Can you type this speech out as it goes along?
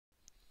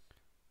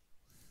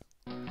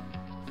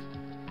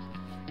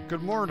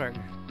Good morning.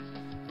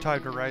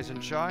 Time to rise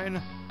and shine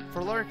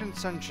for Lark and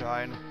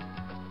Sunshine.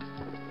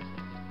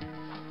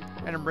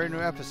 And a brand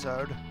new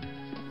episode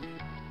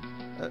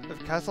of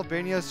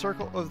Castlevania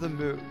Circle of the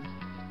Moon.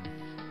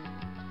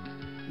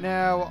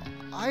 Now,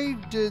 I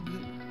did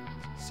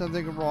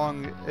something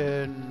wrong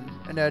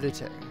in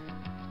editing.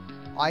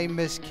 I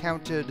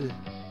miscounted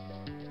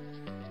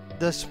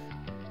this.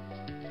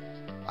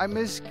 I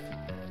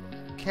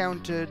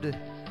miscounted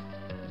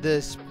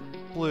this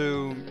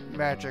blue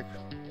magic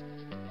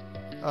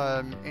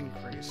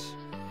increase.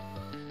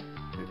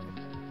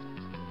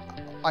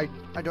 I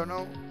don't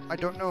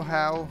know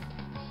how.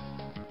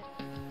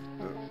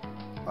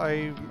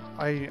 I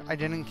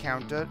didn't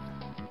count it.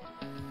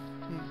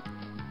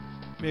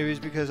 Maybe it's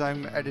because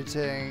I'm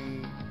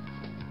editing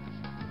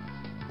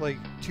like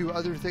two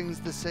other things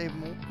the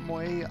same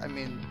way. I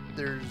mean,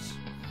 there's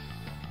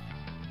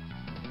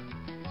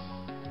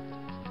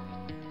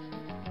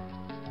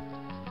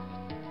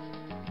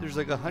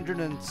like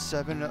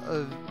 107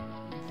 of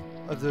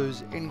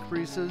those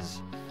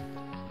increases,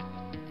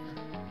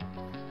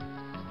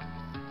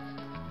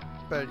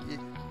 but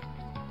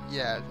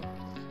yeah,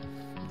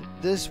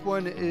 this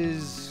one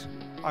is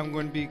I'm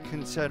going to be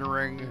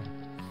considering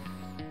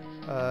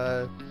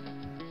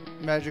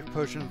Magic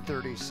Potion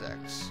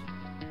 36.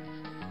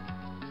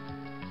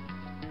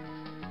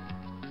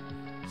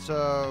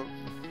 So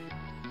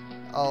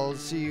I'll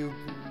see you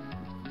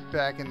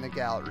back in the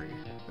gallery.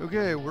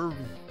 Okay, we're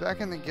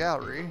back in the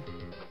gallery.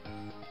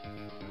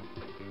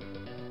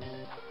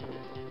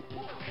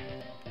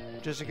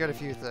 Just to get a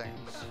few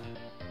things.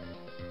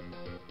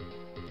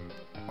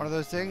 One of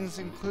those things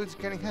includes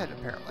getting hit,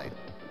 apparently.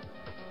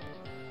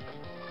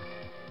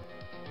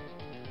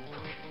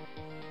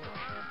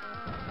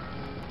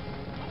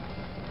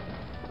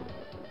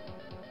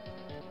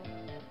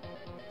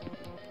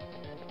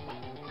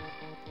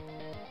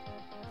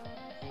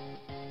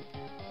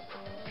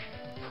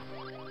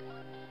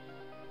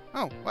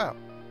 Oh, wow.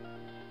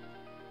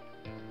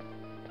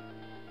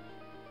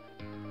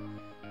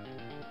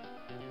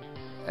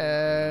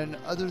 And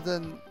other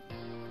than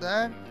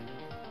that,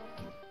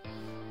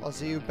 I'll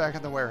see you back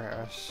in the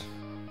warehouse.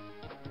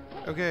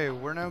 Okay,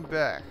 we're now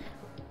back.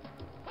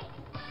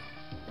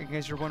 In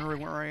case you're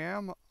wondering where I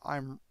am,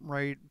 I'm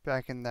right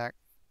back in that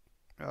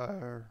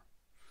room.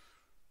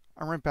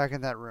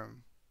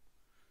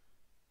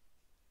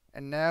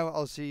 And now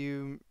I'll see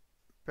you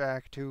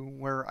back to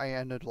where I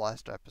ended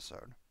last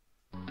episode.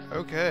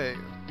 Okay,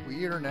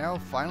 we are now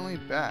finally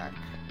back.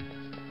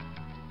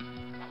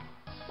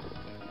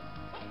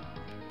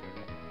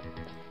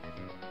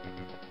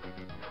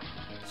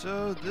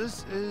 So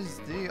this is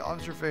the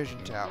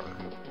observation tower.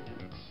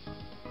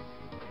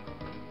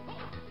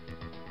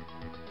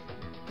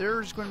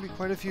 There's going to be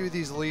quite a few of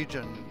these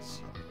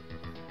legions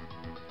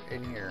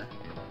in here.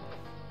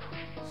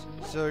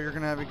 So you're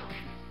going to have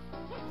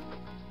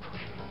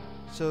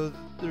so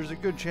there's a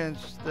good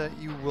chance that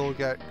you will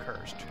get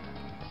cursed.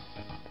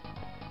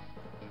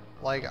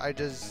 Like I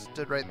just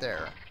did right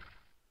there.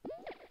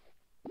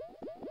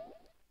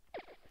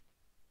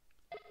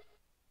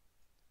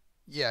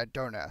 Yeah,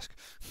 don't ask.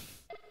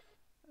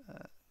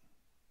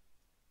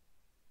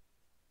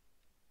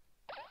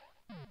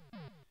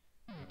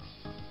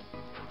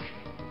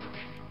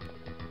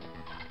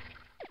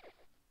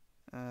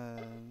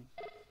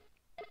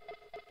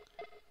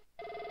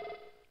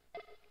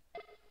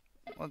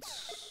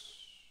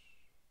 Let's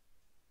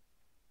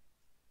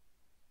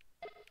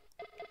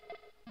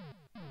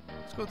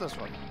go with this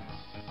one.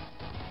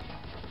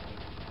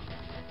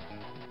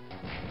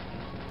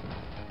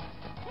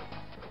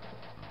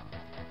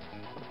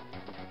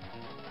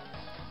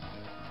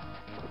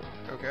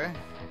 Okay.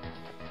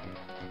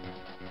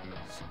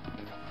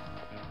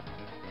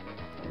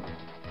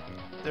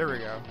 There we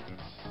go.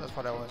 That's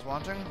what I was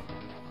wanting.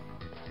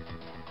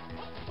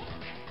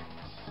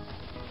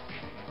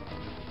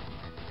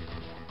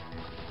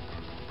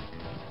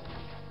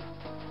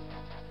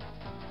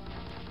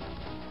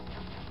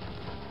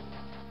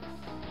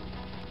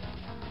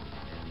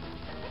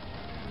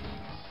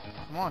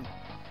 Come on.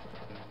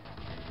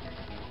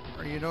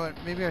 Or you know what?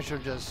 Maybe I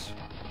should just...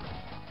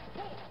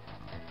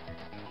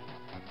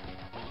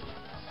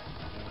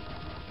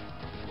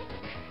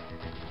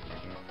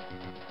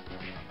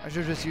 I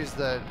should just use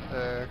that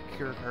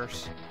cure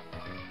curse.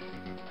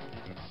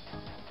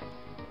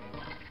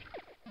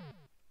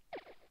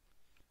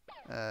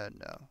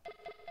 No.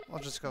 I'll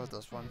just go with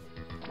this one.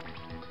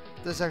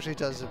 This actually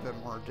does a bit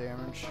more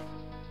damage.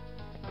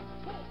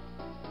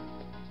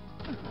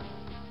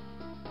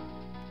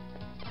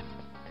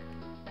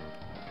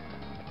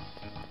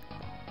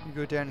 You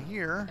go down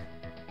here.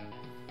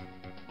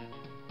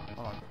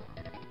 Hold on.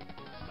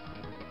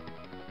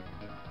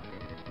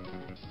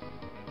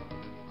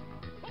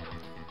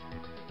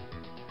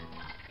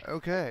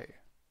 Okay.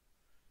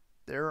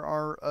 There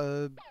are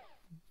a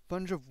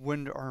bunch of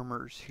wind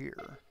armors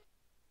here.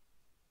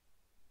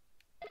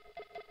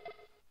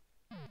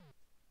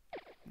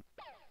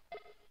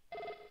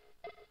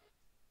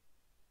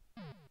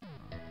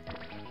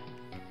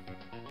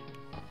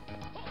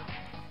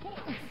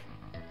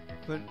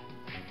 But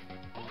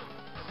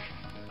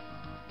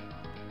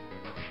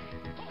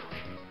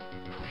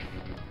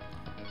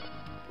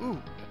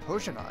ooh,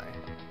 potion eye.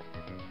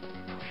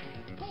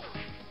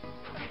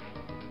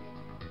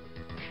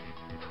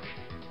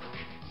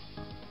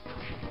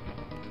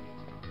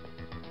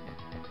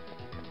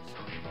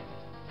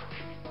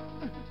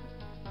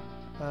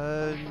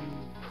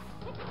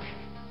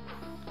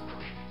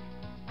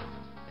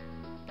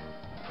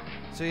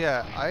 So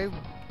yeah,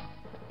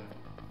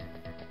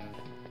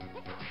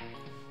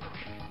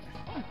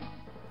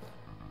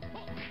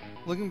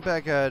 looking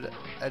back at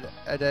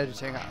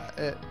editing,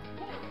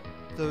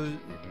 those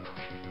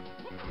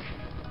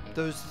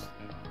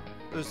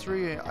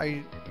three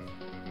I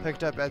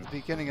picked up at the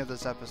beginning of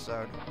this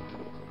episode.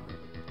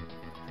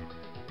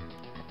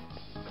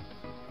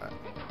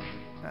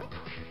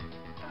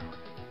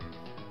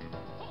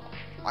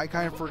 I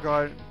kind of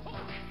forgot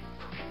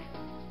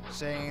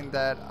saying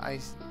that I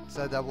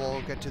said that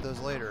we'll get to those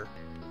later.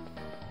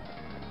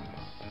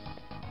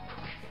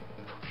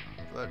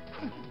 But,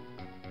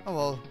 oh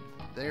well,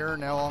 they are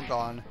now all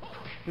gone.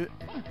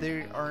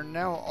 They are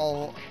now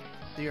all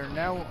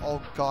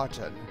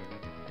gotten.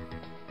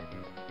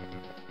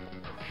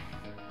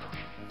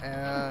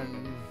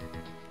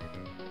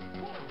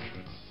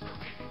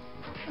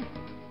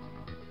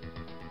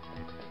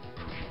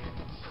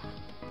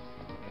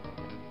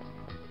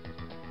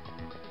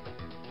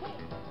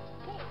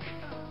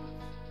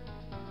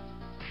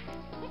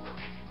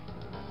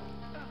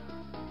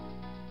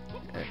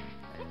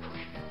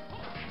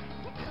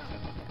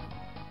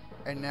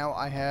 And now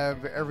I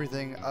have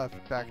everything up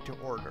back to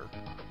order.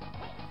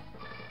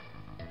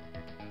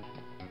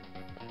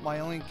 My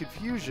only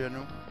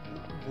confusion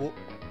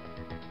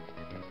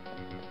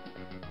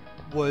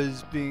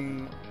was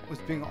being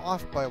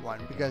off by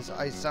one, because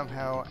I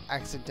somehow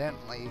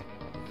accidentally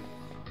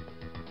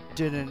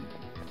didn't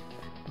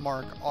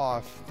mark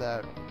off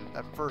that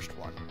first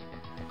one.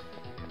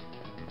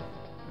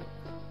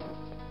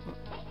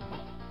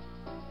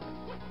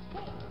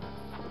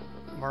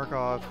 Mark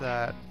off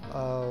that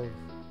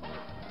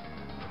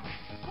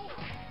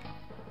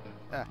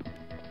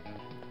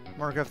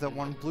mark off that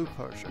one blue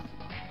potion.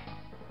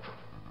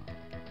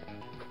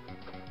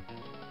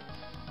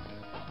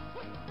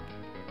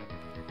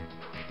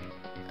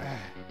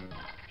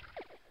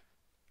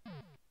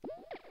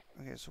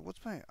 Okay, so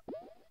what's my...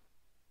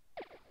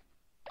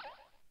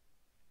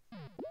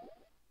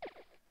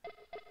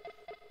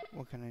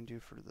 What can I do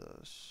for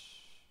this?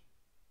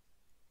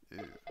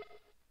 Ew.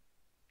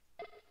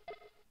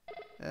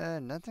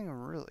 Nothing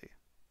really.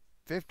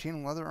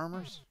 15 leather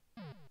armors?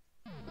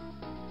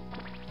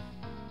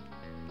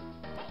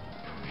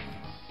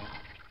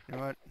 You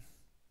know what?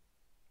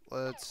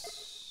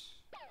 Let's...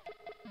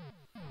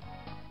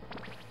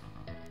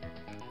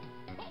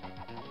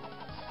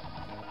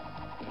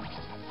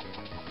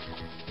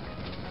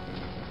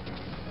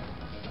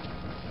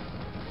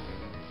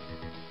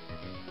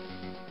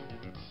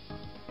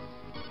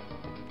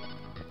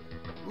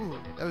 Ooh,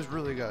 that was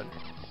really good.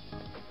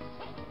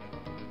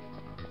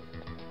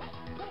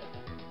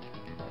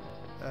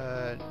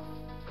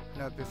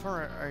 No,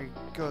 before I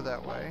go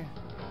that way...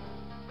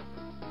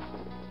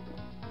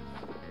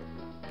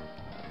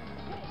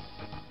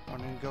 I'm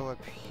gonna go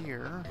up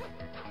here.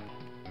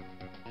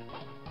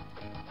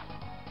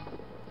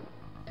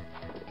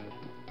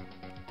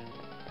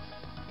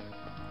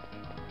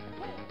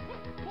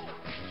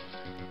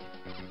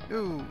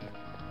 Ooh.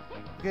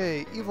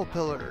 Okay, evil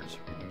pillars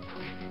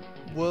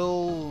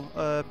will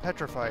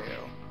petrify you.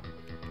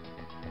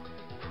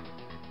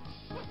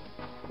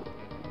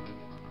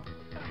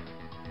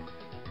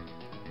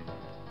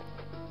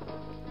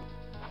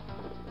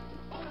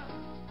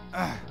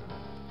 Ah.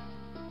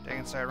 Dang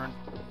it, Siren.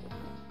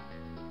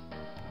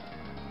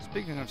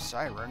 Speaking of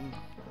Siren,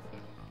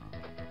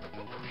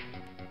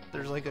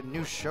 there's like a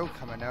new show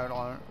coming out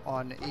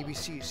on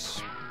ABC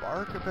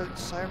Spark about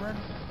Siren,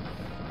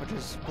 which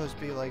is supposed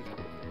to be like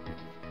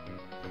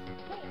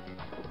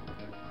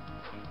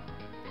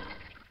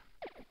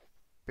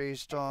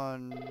based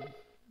on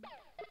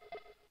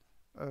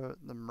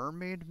the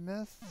mermaid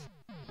myth.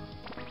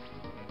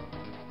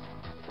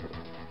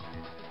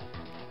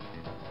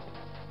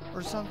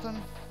 Or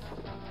something.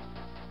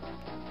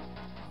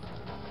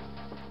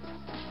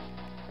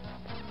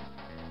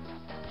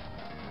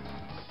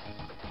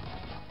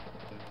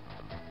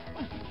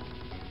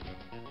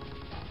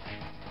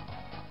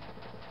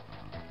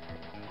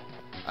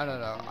 I don't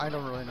know. I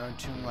don't really know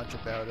too much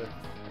about it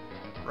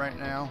right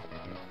now.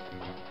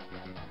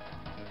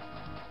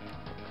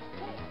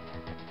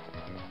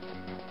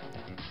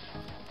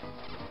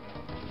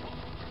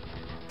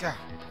 Gah.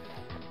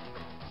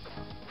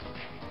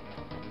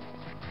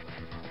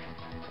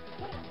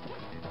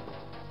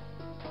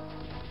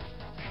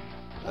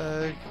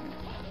 A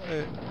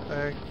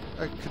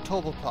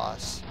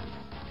Catoblepas.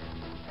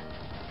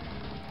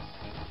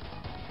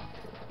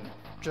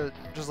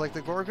 Just like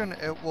the Gorgon,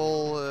 it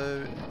will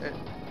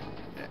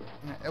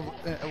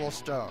it will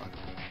stone,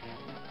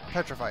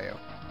 petrify you.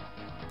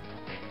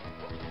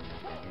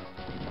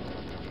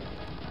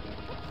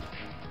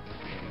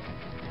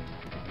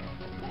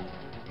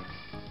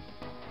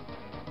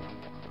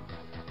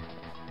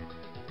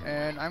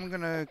 And I'm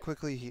gonna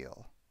quickly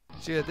heal.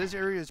 So yeah, this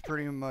area is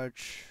pretty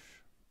much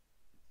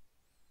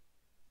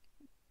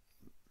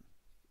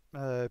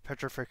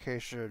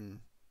Petrification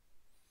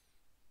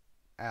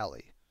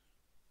Alley.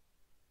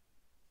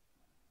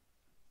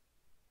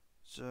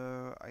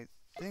 So I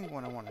think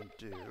what I want to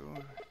do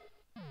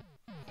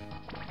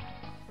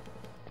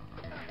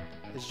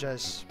is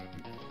just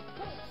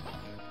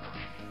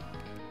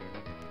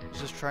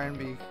try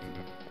and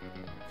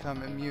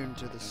become immune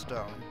to the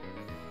stone.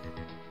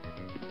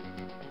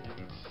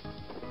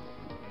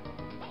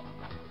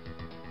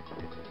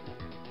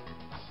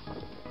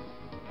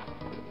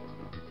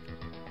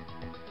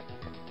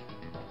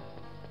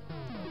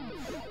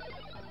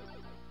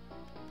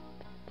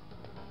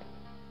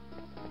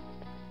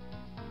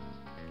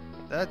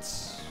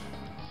 That's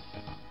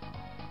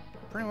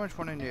pretty much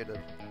what I needed.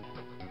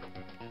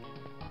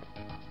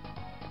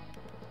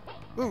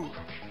 Ooh!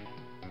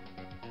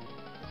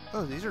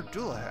 Oh, these are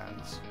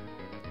Doolahans.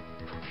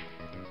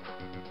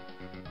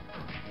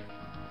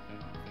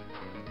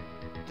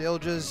 They'll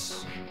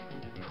just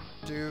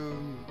do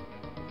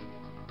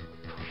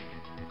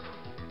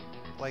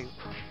like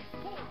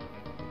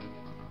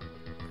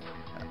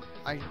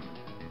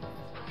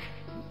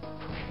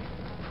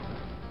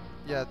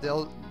yeah,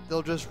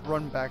 they'll just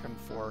run back and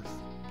forth.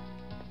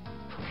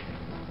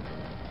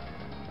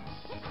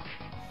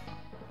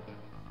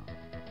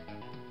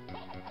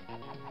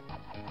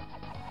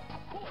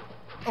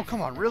 Oh,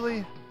 come on,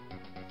 really?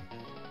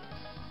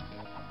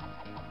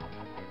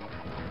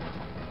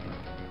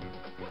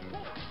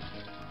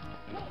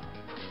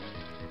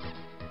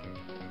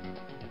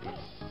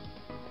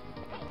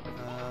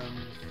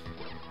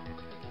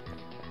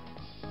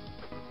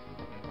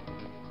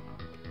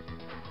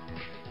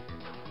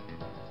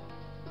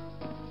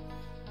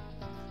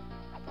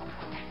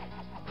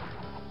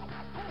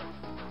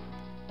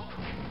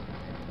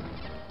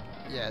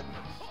 Yeah.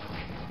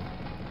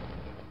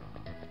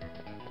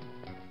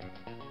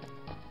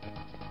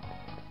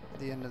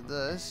 The end of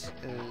this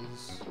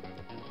is...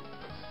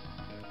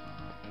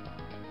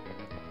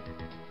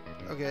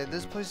 Okay,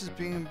 this place is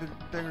being a bit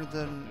bigger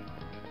than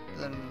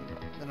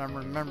I'm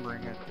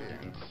remembering it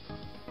being.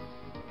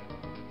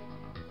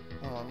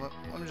 Hold on,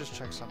 let me just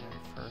check something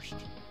first.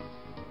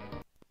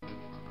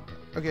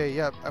 Okay,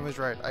 yep, I was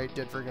right. I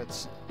did forget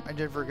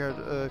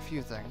a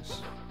few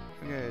things.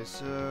 Okay,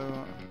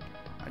 so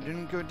I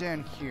didn't go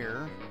down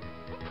here.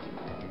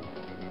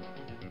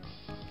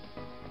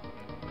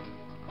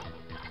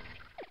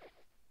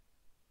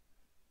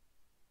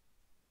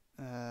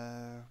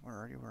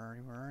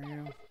 Where are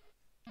you?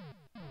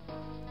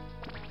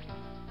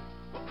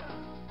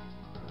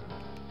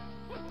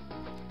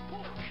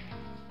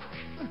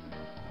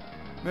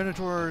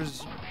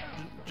 Minotaurs,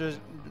 just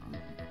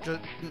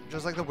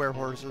like the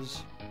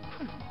werehorses.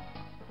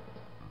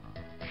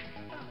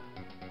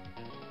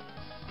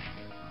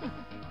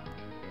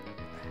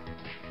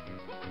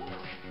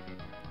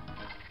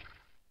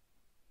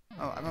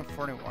 Oh, I'm at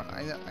 41.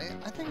 I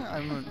think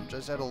I'm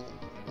just at a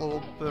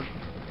little bit.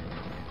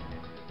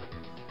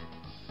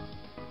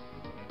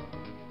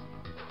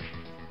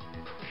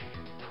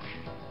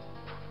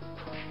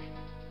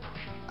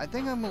 I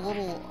think I'm a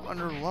little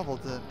under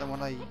leveled than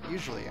what I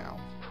usually am.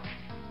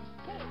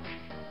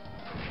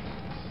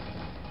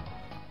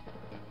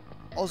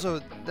 Also,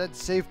 that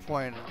save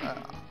point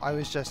I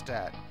was just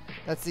at.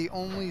 That's the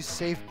only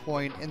save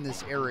point in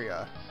this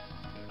area.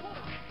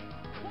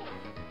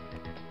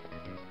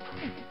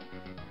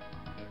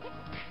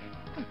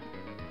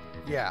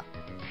 Yeah.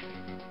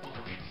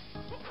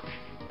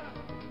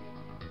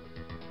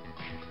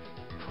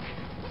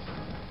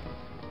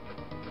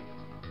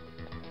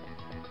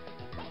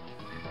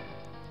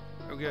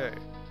 Okay.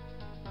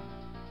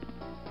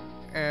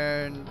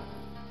 And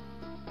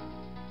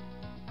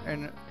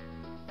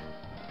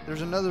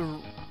there's another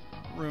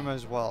room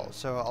as well,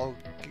 so I'll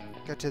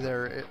get to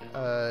there.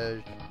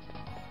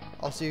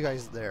 I'll see you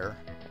guys there.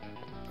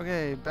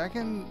 Okay, back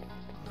in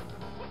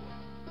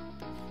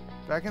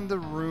the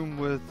room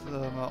with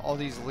all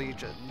these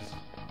legions.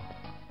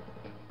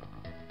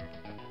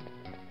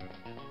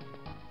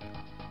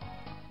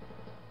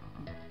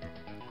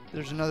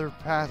 There's another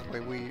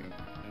pathway we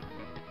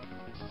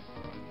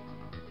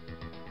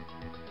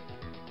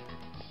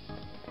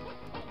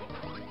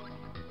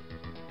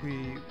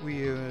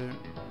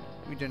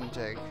didn't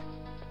take.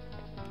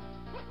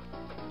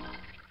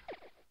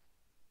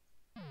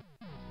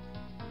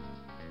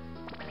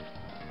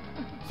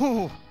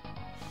 Ooh.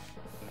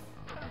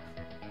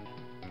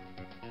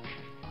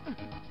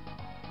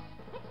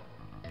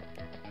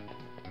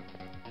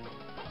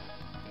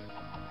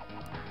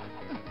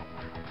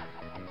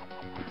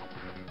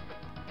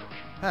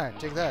 Hi,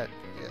 take that.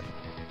 Yeah.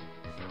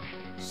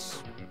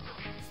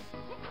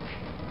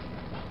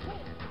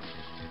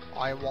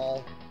 Eye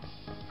wall.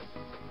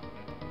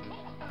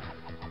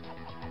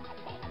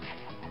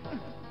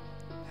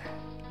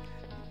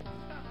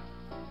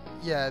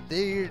 Yeah,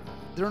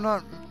 they're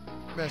not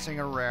messing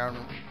around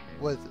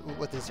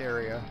with this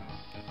area.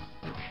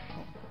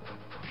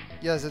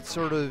 Yes, it's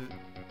sort of.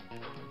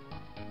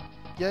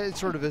 Yeah, it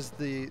sort of is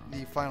the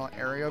final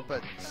area,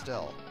 but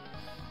still.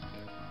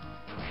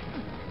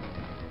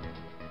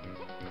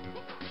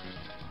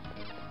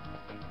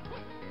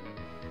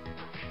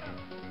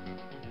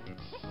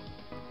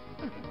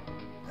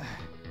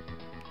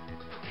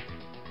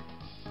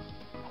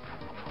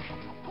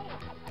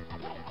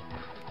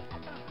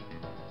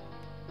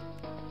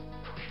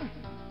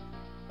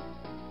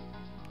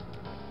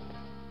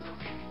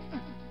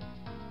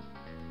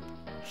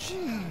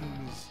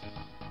 Jeez.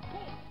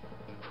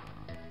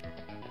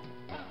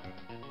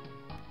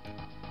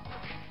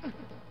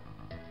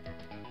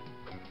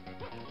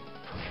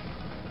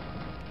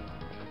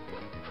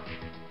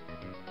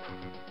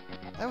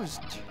 That was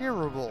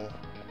terrible.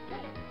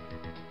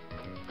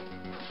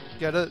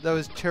 Get it? That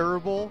was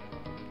terrible.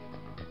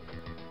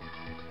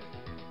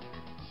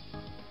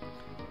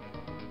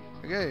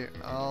 Okay,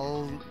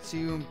 I'll see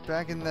you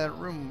back in that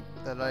room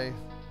that I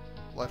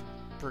left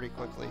pretty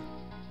quickly.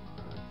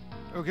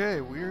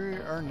 Okay, we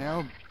are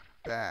now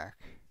back.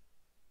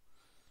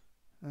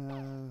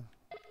 We'll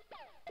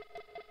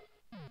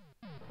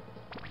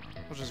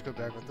just go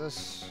back with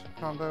this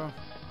combo.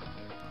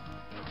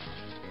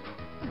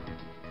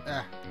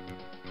 Ah.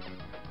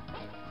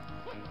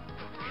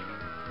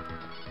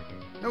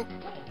 Nope.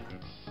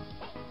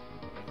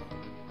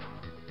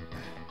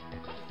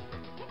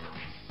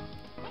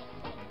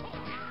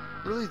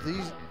 Really,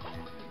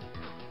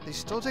 they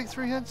still take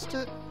 3 hits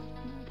to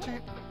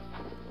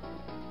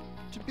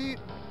beat?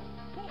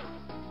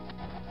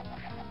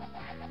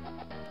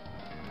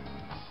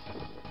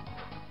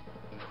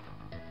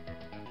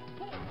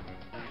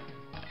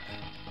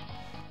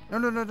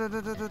 No.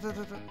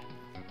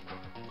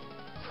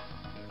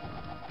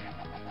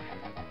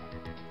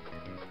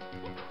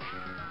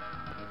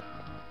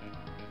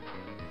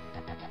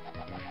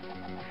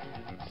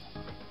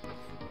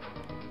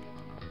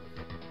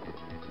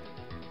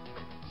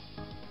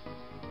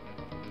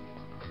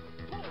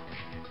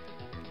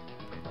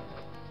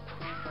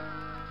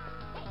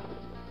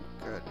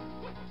 Good.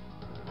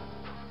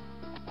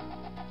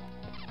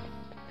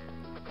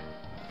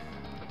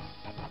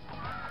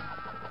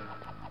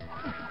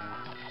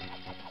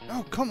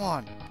 Oh, come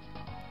on.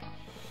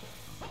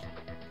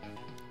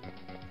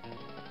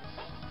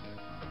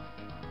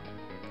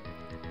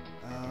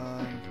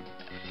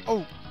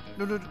 Oh,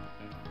 no.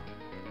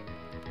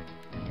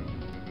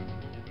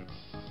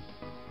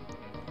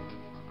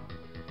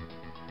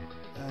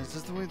 Is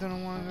this the way that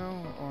I want to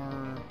go,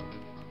 or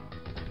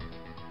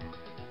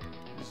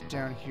is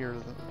down here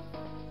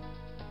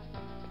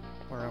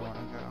where I want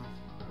to go?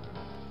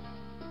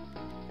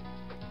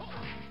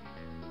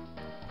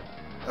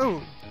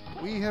 Oh,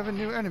 we have a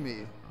new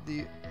enemy,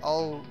 the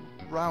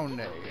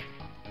All-Round.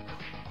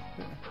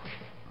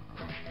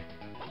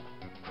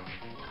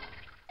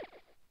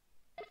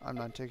 I'm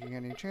not taking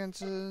any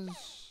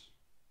chances.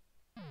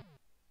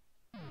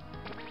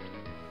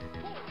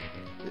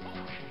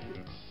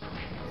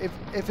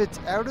 If it's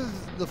out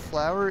of the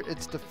flower,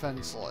 it's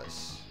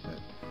defenseless.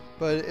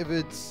 But if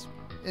it's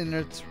in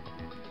its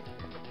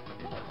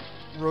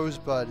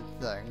rosebud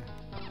thing,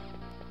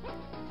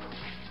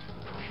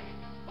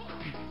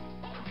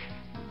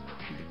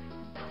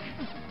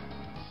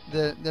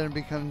 then it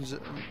becomes...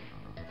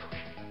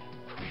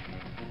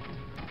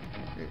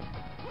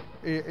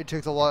 It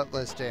takes a lot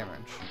less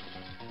damage.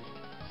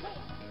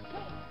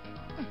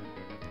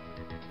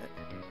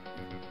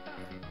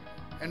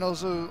 And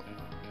also,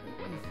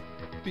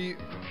 be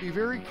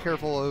very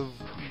careful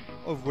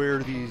of where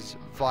these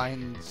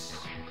vines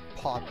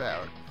pop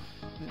out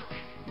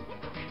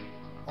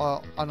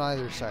on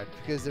either side,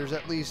 because there's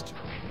at least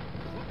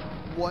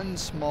one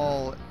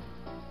small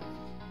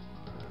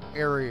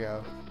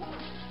area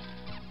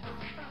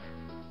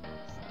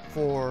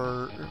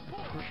for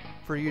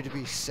you to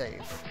be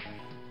safe,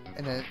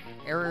 and that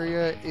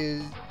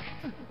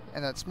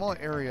small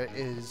area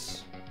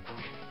is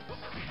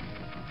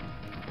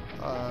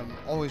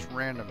always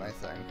random, I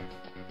think.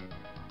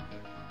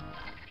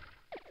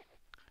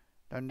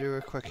 Time to do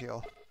a quick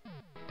heal.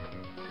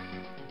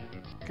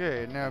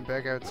 Okay, now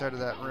back outside of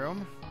that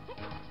room.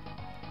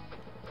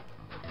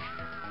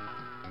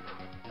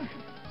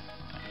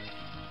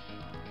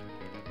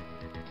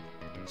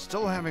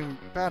 Still having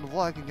bad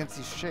luck against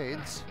these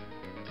shades.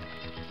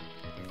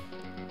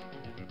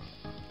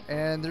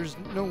 And there's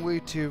no way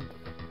to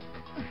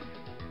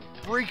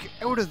break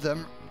out of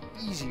them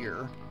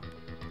easier.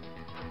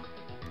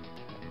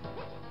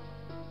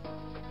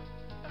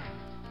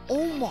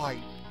 Oh my!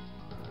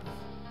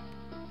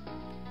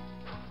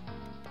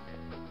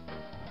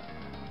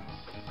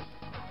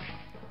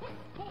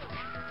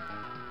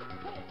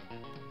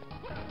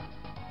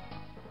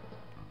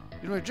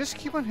 You know, just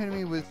keep on hitting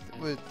me with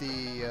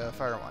the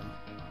fire one.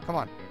 Come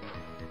on.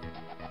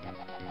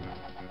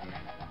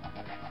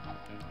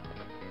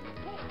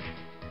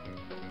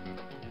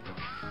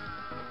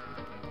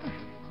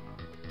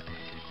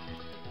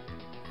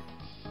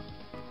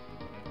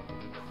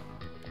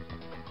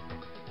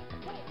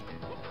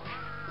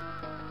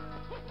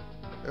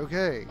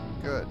 Okay,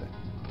 good.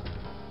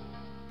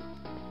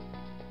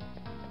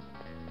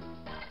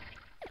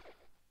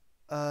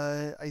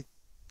 I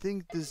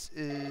think this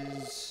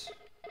is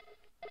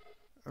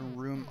a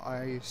room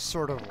I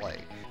sort of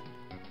like.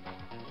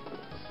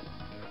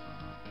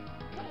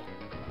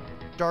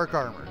 Dark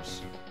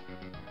Armors.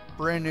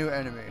 Brand new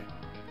enemy.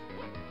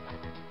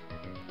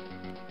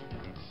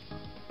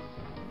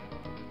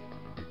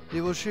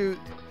 They will shoot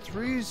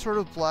 3 sort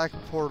of black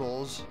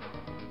portals.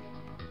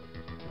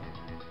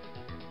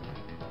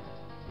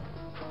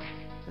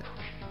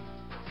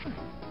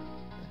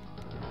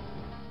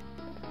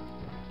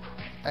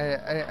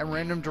 At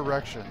random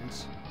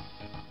directions.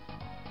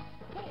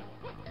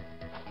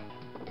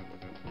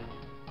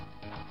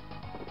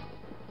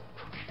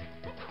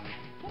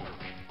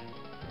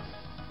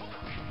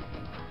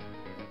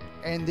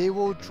 And they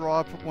will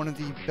drop one of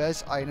the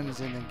best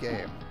items in the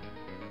game.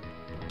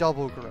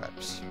 Double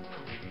grips.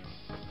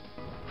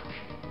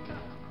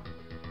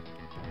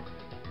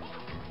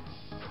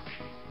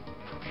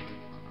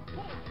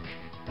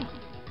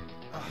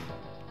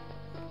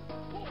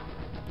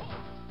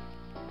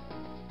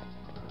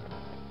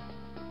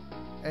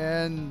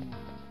 And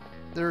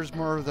there's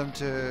more of them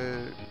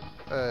to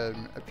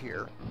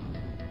appear.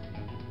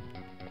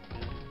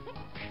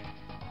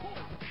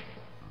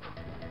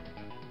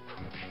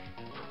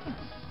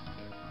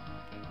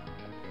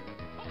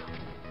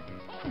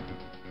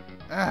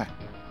 Ah.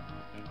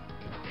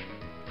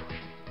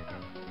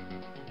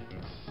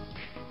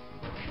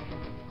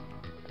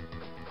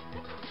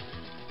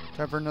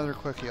 Time for another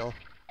quick heal.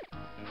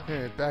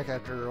 Okay, back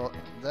after all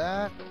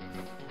that.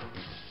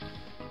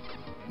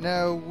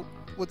 Now,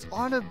 what's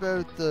odd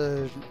about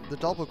the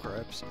double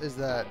grips is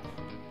that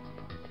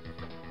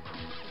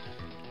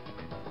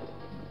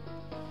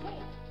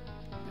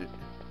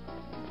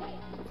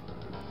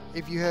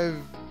if you have,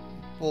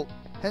 well,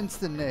 hence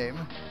the name,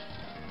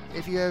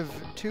 if you have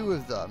 2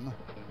 of them,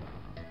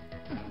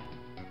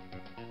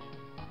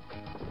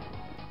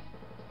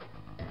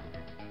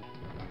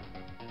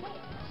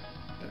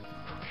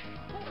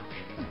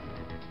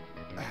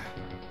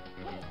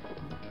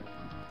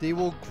 they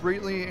will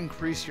greatly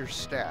increase your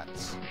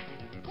stats.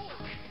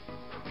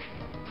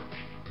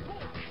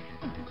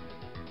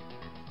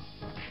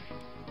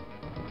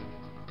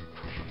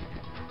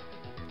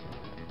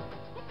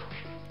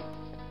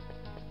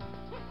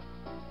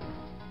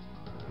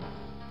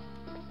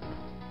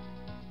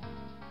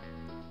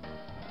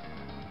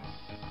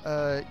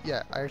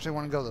 Yeah, I actually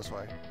want to go this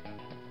way.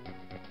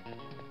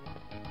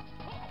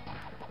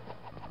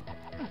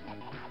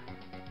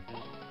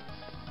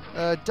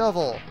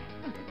 Devil.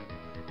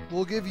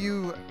 We'll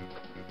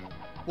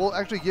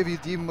actually give you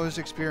the most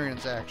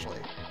experience, actually.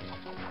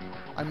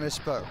 I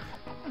misspoke.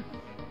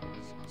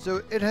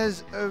 So it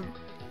has a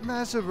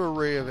massive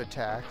array of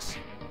attacks.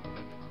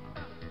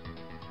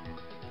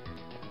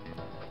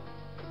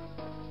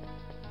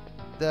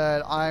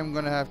 That I'm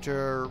gonna have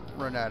to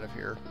run out of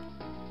here.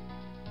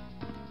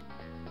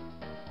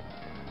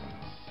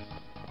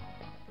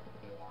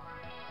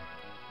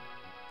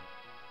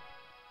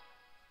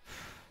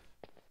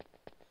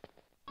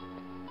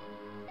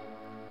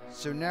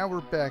 So now we're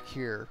back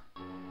here.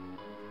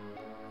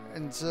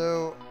 And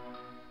so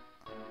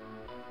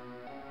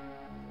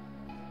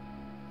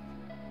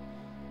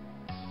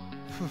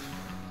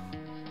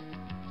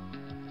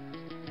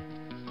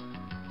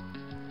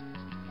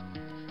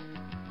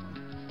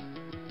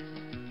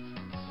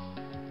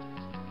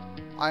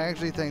I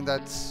actually think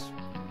that's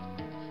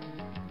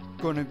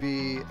going to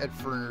be it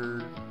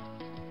for...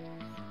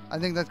 I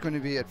think that's going to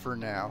be it for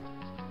now.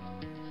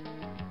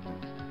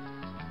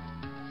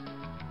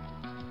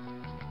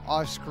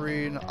 Off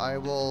screen, I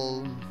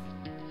will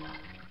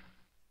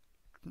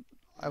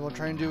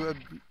try and do a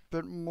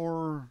bit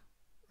more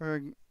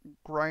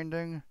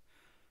grinding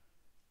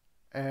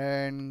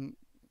and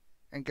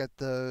get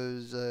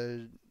those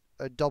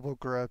double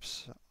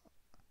grips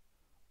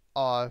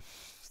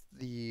off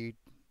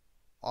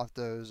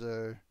those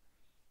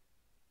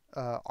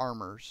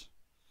armors.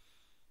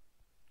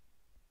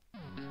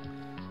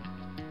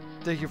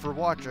 Thank you for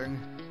watching.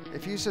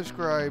 If you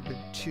subscribe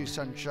to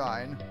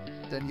Sunshine,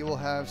 then you will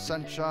have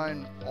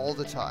sunshine all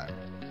the time.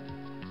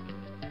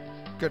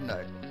 Good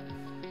night.